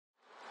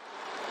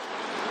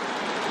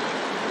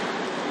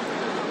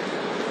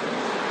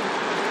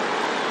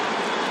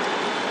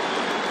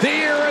The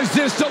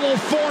irresistible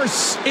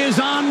force is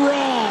on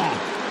Raw.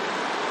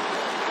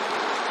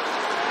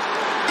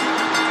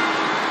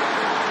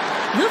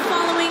 The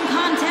following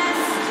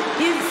contest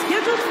is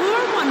scheduled for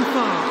one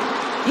fall.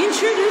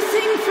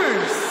 Introducing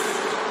first,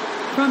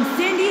 from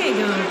San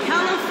Diego,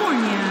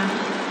 California,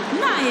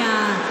 Nia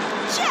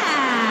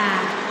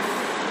Jax.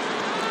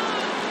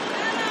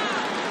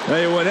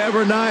 Hey,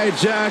 whenever Nia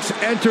Jax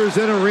enters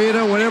an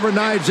arena, whenever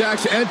Nia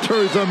Jax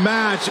enters a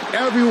match,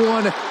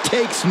 everyone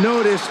takes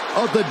notice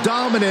of the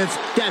dominance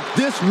that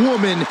this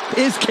woman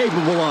is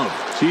capable of.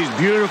 She's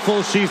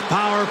beautiful, she's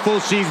powerful,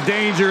 she's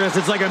dangerous.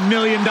 It's like $1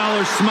 million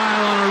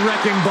smile on a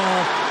wrecking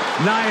ball.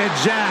 Nia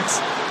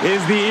Jax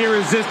is the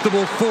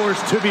irresistible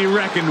force to be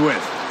reckoned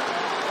with.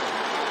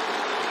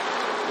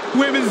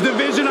 Women's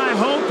division, I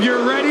hope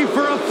you're ready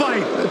for a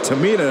fight.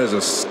 Tamina is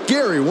a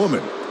scary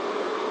woman.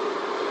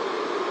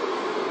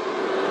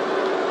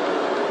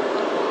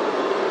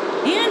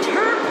 And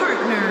her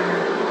partner,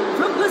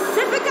 from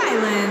Pacific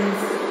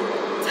Islands,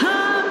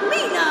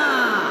 Tamina.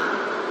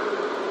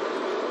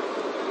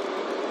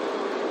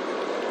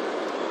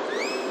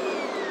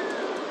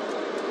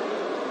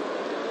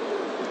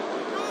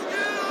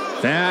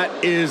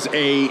 That is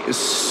a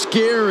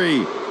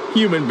scary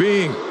human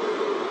being.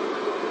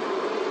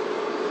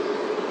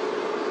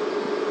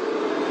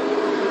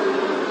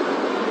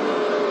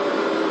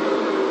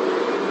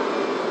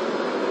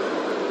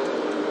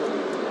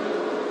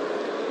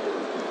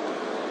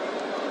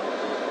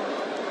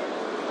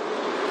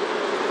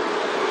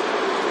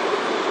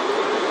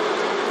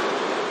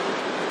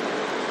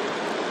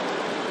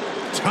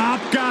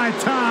 Top guy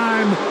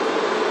time.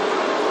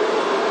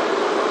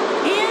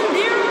 And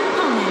their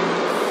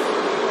opponents,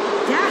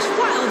 Dash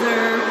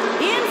Wilder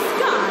and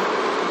Scott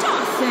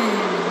Dawson,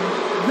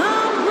 the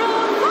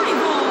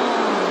RevELLEution.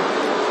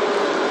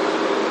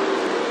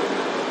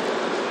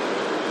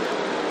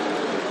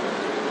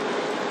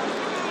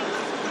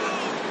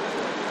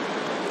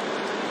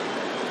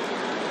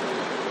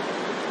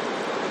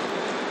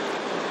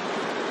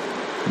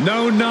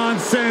 No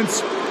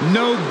nonsense,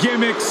 no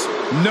gimmicks,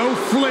 no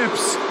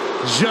flips,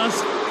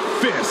 just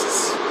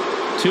fists.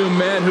 Two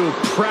men who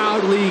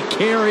proudly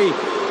carry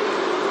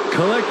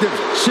collective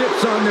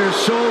chips on their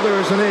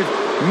shoulders, and they've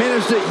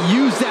managed to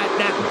use that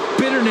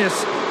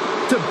bitterness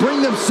to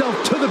bring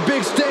themselves to the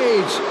big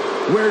stage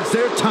where it's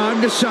their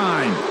time to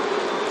shine.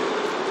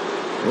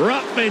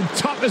 Rough and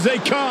tough as they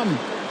come.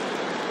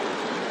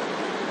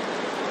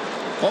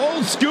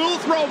 Old school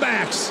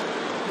throwbacks.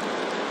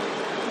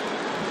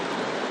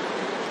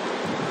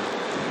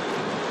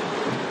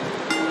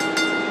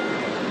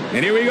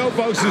 And here we go,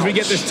 folks, as we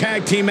get this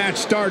tag team match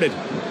started.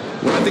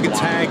 When I think of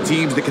tag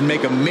teams that can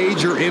make a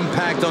major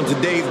impact on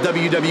today's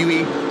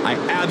WWE, I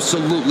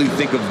absolutely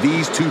think of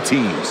these two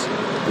teams.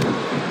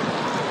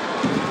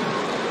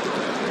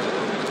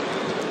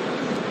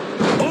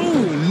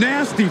 Oh,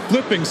 nasty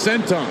flipping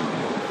senton.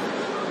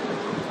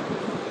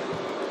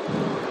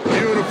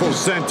 Beautiful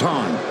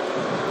senton.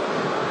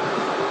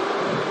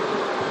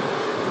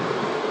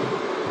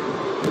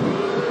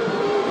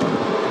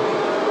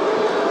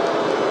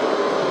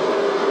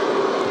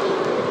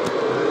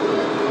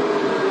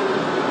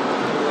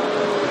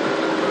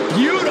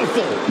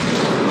 Beautiful.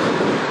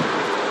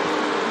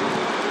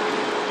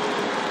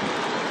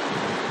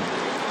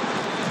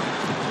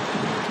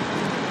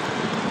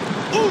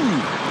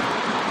 Ooh!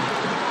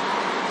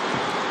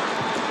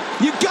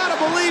 You gotta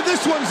believe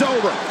this one's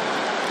over.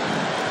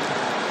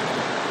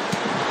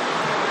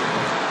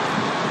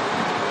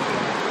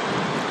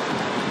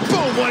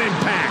 Boom, what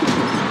impact.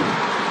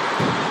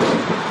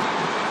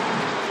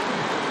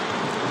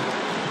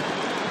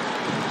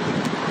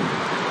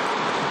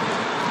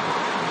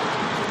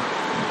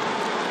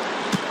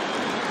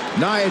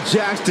 Nia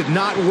Jax did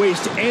not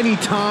waste any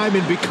time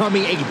in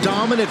becoming a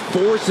dominant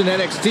force in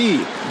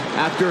NXT.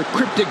 After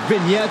cryptic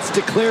vignettes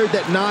declared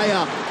that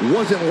Nia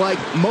wasn't like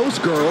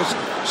most girls,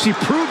 she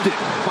proved it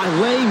by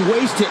laying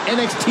waste to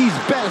NXT's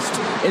best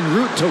en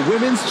route to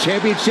Women's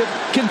Championship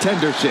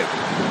contendership.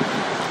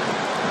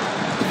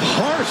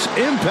 Harsh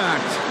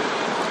impact.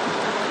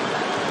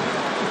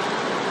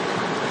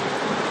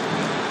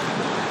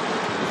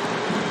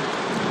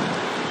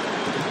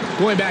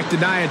 Going back to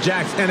Nia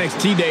Jax's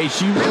NXT days,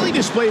 she really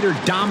displayed her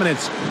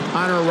dominance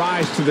on her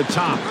rise to the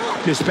top,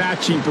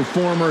 dispatching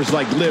performers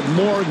like Liv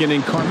Morgan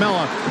and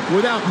Carmella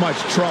without much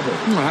trouble.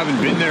 I haven't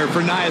been there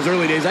for Nia's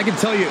early days. I can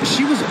tell you,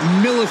 she was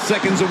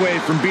milliseconds away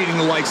from beating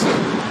the likes of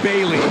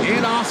Bayley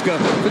and Asuka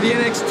for the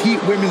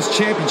NXT Women's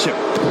Championship.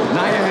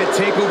 Nia had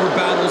takeover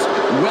battles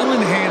well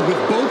in hand with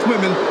both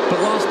women, but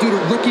lost due to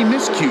rookie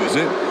miscues.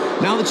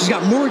 Now that she's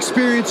got more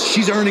experience,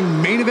 she's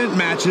earning main event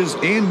matches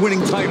and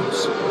winning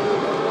titles.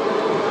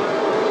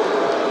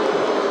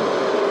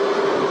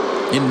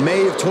 In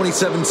May of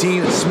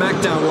 2017,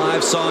 SmackDown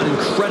Live saw an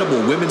incredible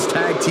women's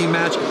tag team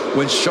match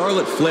when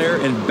Charlotte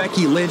Flair and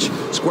Becky Lynch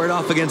squared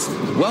off against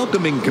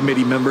welcoming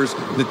committee members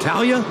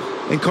Natalya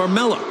and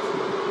Carmella.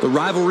 The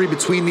rivalry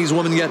between these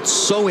women got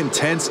so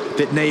intense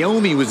that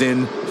Naomi was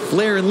in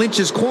Flair and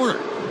Lynch's corner,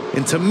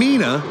 and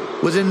Tamina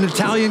was in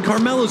Natalya and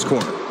Carmella's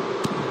corner.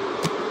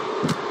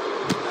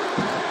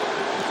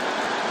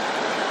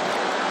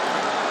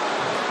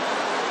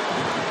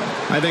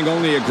 I think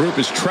only a group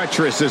as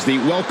treacherous as the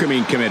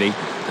Welcoming Committee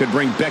could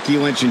bring Becky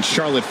Lynch and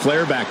Charlotte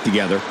Flair back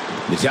together.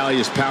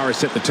 Natalya's power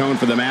set the tone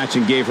for the match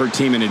and gave her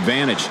team an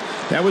advantage.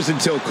 That was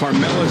until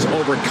Carmella's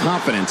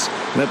overconfidence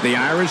let the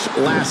Irish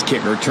last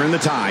kicker turn the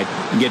tide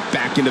and get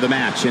back into the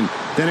match. And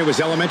then it was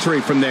elementary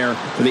from there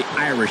for the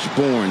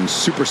Irish-born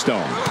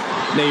superstar.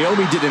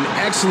 Naomi did an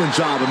excellent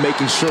job of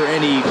making sure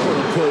any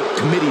quote-unquote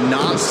committee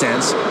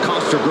nonsense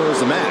cost her girls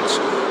the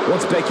match.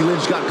 Once Becky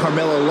Lynch got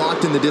Carmella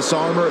locked in the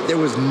disarmor, there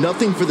was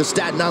nothing for the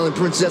Staten Island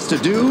Princess to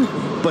do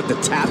but to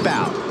tap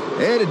out.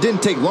 And it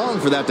didn't take long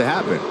for that to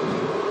happen.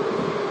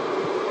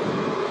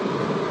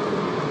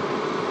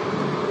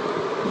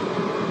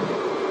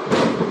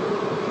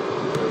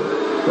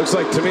 Looks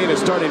like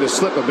Tamina's starting to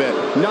slip a bit.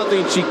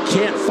 Nothing she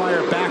can't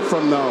fire back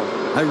from, though.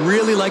 I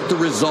really like the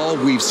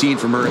resolve we've seen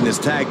from her in this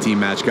tag team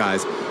match,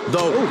 guys.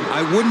 Though,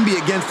 I wouldn't be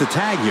against the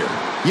tag here.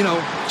 You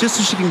know, just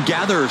so she can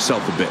gather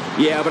herself a bit.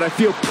 Yeah, but I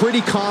feel pretty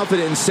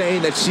confident in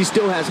saying that she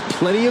still has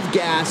plenty of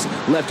gas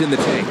left in the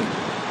tank.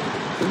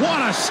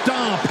 What a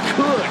stomp!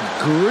 Good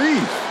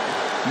grief!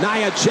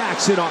 Nia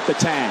Jackson off the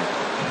tag.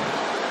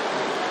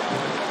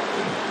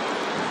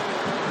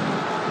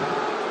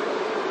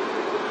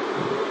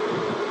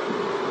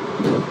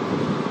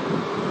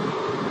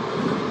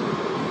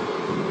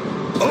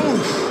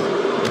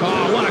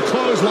 Oh, what a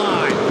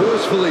clothesline.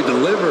 Forcefully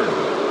delivered.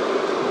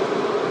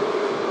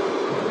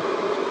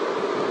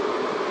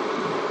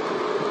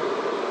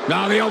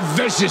 Now the old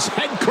vicious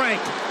head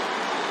crank.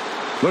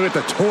 Look at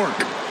the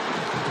torque.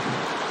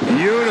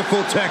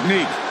 Beautiful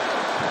technique.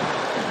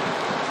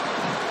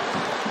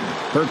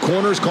 Her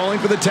corner's calling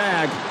for the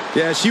tag.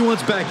 Yeah, she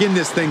wants back in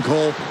this thing,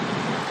 Cole.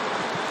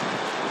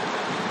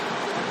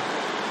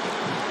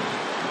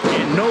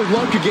 And no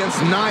luck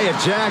against Nia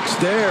Jax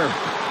there.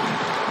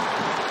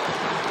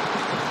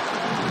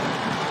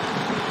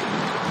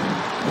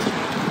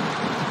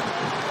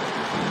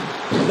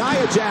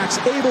 Nia Jax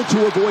able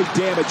to avoid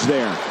damage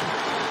there.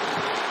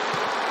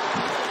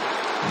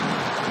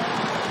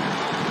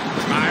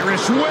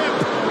 Irish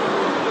whip.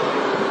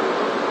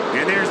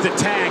 And there's the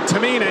tag.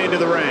 Tamina into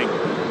the ring.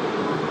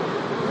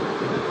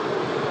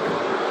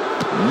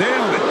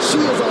 Nailed it. She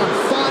is on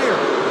fire.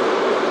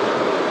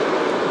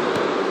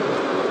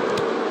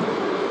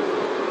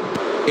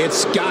 It's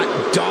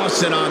Scott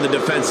Dawson on the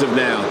defensive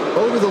now.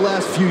 Over the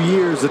last few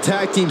years, the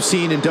tag team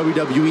scene in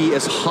WWE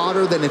is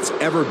hotter than it's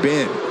ever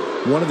been.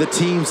 One of the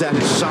teams that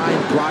has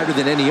shined brighter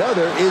than any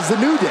other is the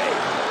New Day.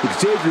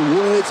 Xavier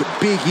Woods,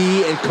 Big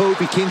E, and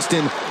Kofi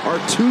Kingston are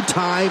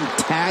two-time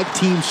tag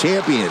team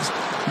champions.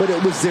 But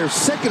it was their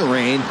second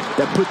reign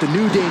that put the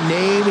New Day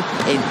name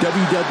in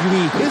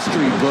WWE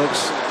history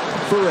books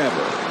forever.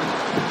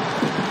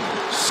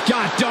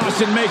 Scott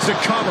Dawson makes a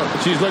cover.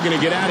 She's looking to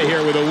get out of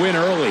here with a win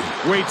early.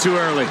 Way too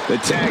early.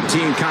 The tag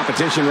team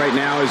competition right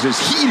now is as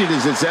heated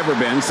as it's ever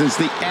been since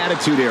the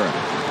Attitude Era.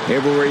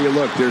 Everywhere you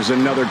look, there's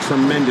another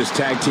tremendous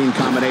tag team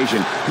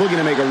combination looking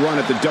to make a run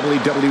at the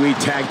WWE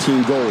Tag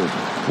Team Gold.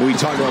 When we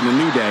talk about the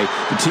New Day,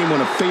 the team won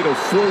a fatal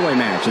four-way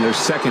match in their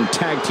second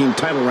tag team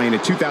title reign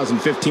at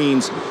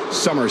 2015's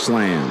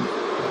SummerSlam.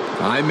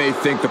 I may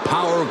think the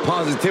power of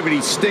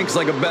positivity stinks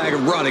like a bag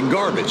of rotting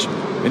garbage,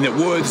 and that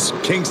Woods,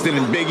 Kingston,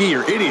 and Big E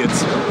are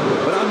idiots,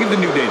 but I'll give the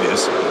New Day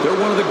this. They're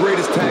one of the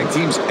greatest tag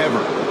teams ever,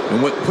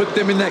 and what put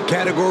them in that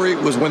category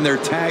was when their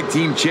tag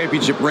team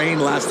championship reign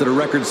lasted a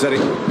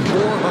record-setting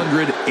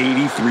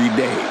 483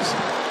 days.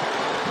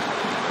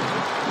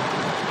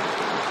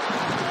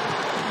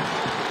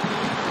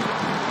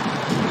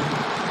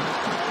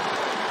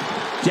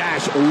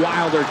 Dash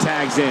Wilder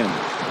tags in.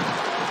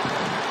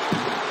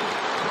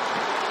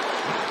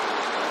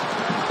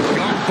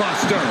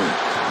 Buster.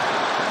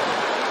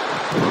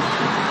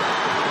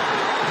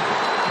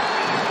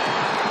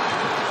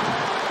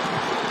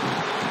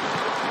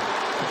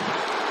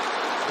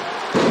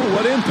 Oh,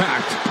 what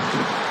impact.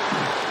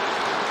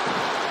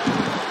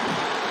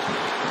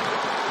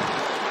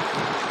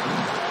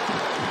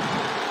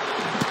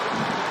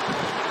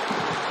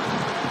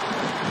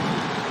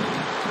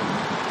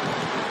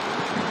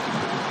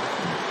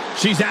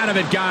 She's out of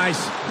it, guys.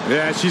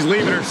 Yeah, she's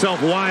leaving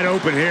herself wide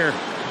open here.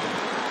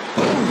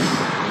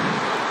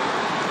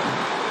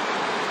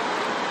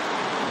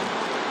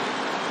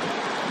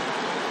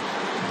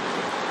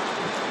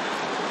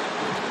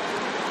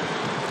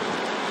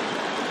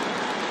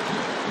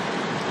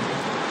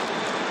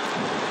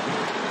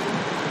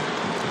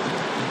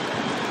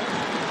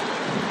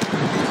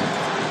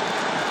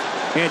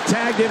 And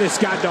tagged in is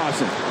Scott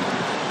Dawson.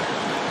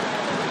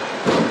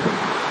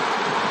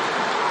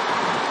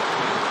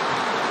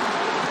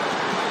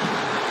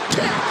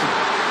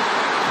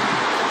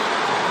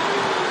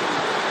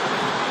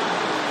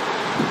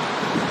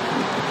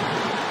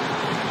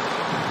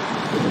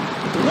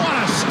 What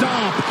a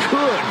stomp.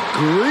 Good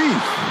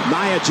grief.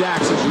 Nia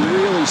Jax is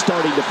really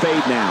starting to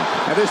fade now.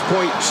 At this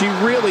point, she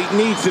really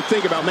needs to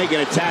think about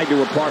making a tag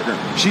to her partner.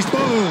 She's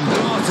boom.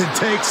 Dawson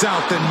takes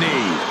out the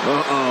knee.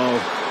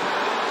 Uh-oh.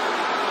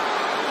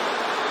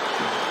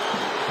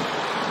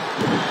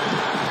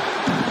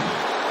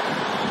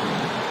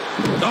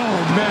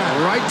 Oh,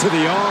 man, right to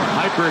the arm.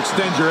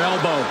 Hyperextend your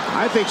elbow.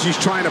 I think she's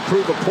trying to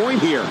prove a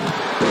point here.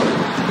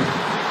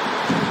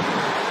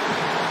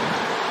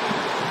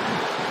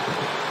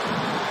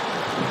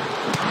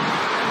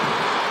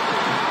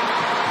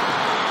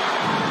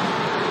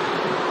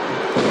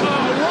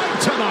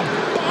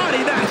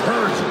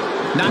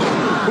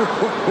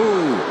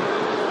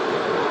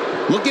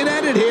 Looking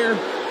at it here.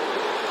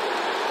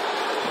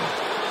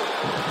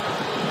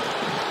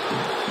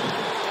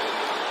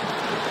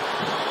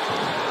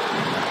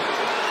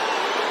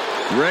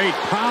 Great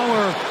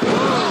power.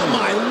 Oh,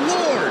 my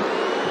Lord.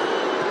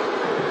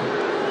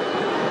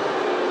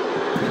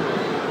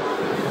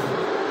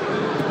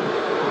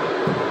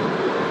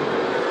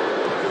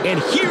 And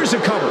here's a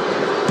cover.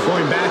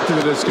 Going back to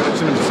the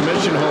discussion of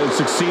submission holds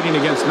succeeding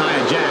against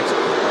Nia Jax.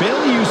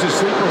 Bayley used a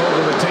sleeper hold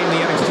to retain the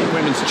NXT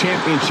Women's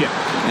Championship.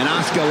 And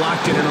Asuka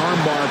locked in an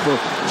armbar for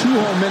 2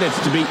 whole minutes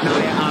to beat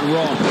Nia on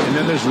Raw. And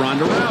then there's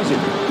Ronda Rousey,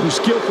 who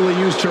skillfully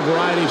used her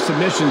variety of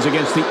submissions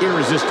against the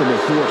irresistible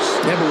force.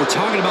 Yeah, but we're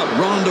talking about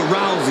Ronda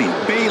Rousey,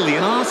 Bayley,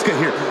 and Asuka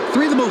here.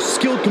 3 of the most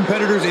skilled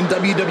competitors in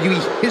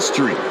WWE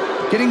history.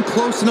 Getting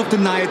close enough to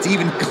Nia to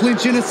even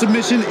clinch in a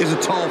submission is a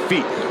tall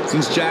feat,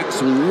 since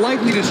Jax will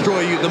likely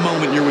destroy you the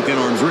moment you're within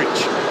arm's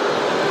reach.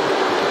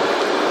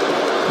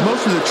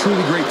 Most of the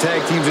truly great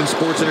tag teams in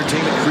sports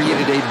entertainment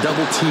created a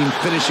double-team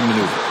finishing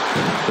maneuver.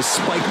 The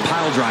spike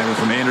pile driver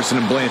from Anderson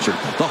and Blanchard,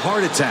 the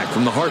heart attack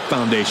from the Hart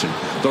Foundation,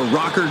 the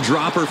rocker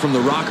dropper from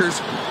the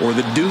Rockers, or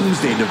the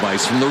doomsday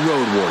device from the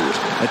Road Warriors.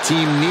 A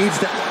team needs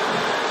that.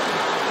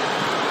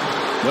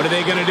 What are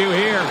they going to do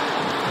here?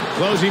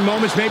 Closing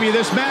moments, maybe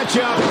this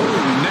matchup.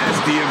 Ooh,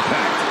 nasty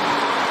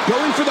impact.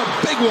 Going for the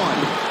big one.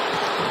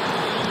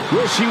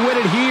 Will she win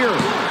it here?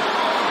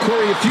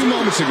 Corey, a few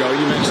moments ago,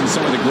 you mentioned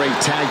some of the great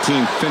tag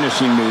team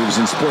finishing moves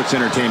in sports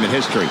entertainment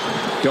history.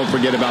 Don't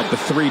forget about the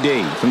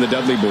 3D from the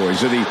Dudley Boys,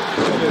 or the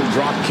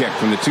drop kick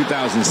from the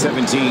 2017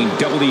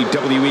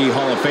 WWE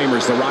Hall of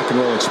Famers, the Rock and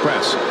Roll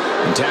Express.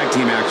 In tag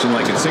team action,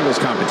 like in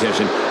singles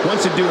competition,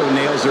 once a duo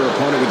nails their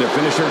opponent with their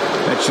finisher,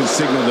 that should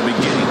signal the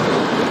beginning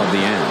of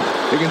the end.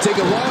 It can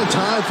take a long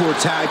time for a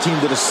tag team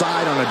to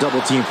decide on a double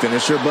team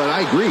finisher, but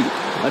I agree.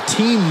 A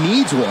team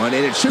needs one,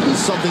 and it should be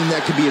something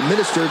that can be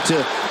administered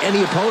to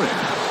any opponent.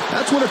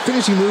 That's when a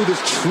finishing move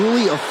is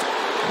truly a...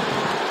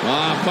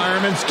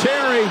 Fireman's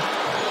carry.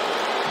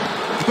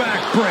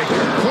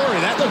 Backbreaker. Corey,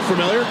 that looked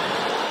familiar.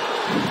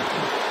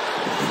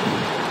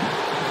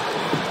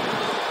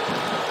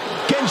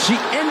 Can she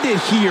end it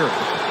here?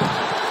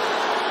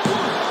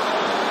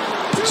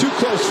 Too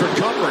close for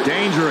comfort.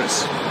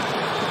 Dangerous.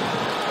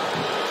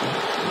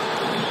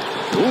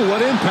 Ooh,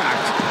 what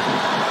impact.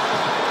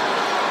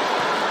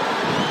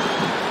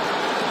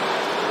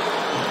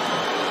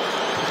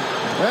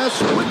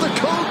 Yes, with the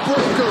code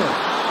breaker.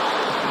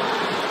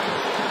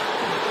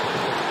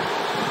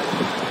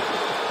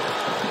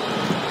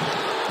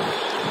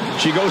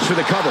 She goes for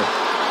the cover.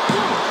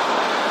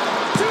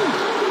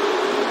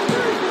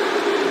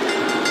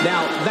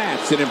 Now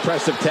that's an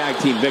impressive tag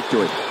team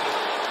victory.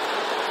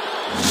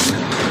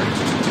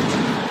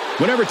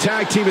 Whenever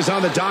tag team is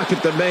on the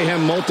docket, the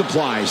mayhem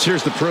multiplies.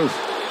 Here's the proof.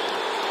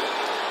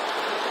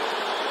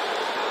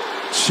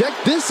 Check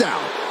this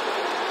out.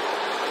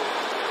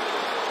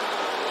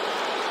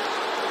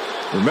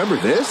 Remember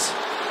this?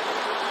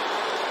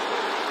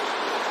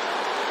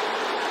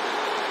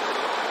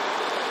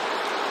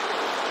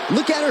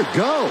 Look at her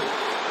go.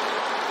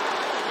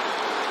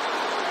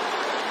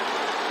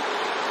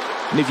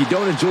 And if you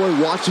don't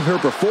enjoy watching her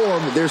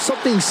perform, there's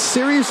something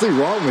seriously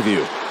wrong with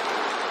you.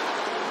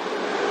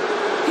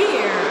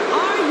 Here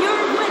are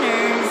your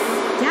winners,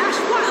 Dash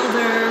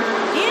Wilder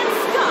and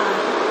Scott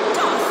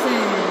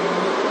Dawson,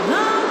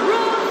 the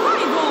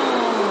Revival.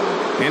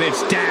 And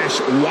it's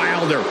Dash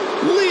Wilder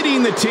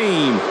leading the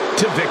team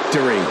to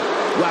victory.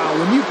 Wow,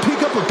 when you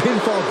pick up a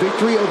pinfall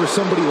victory over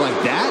somebody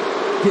like that,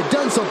 you've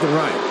done something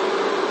right.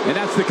 And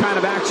that's the kind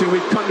of action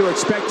we've come to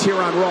expect here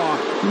on Raw.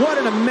 What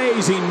an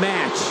amazing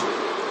match.